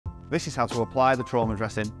This is how to apply the trauma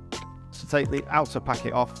dressing. So take the outer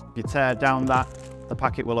packet off. If you tear down that, the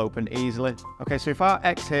packet will open easily. Okay, so if our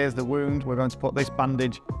X here is the wound, we're going to put this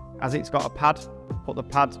bandage, as it's got a pad, put the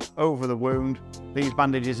pad over the wound. These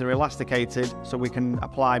bandages are elasticated, so we can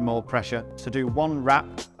apply more pressure. So do one wrap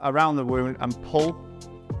around the wound and pull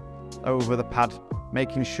over the pad,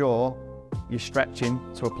 making sure you're stretching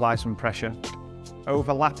to apply some pressure.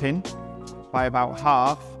 Overlapping by about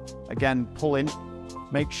half, again pulling.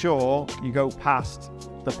 Make sure you go past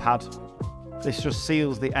the pad. This just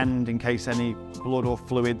seals the end in case any blood or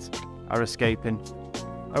fluids are escaping.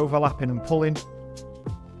 Overlapping and pulling,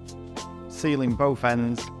 sealing both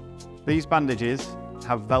ends. These bandages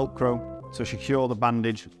have Velcro to secure the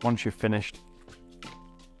bandage once you've finished.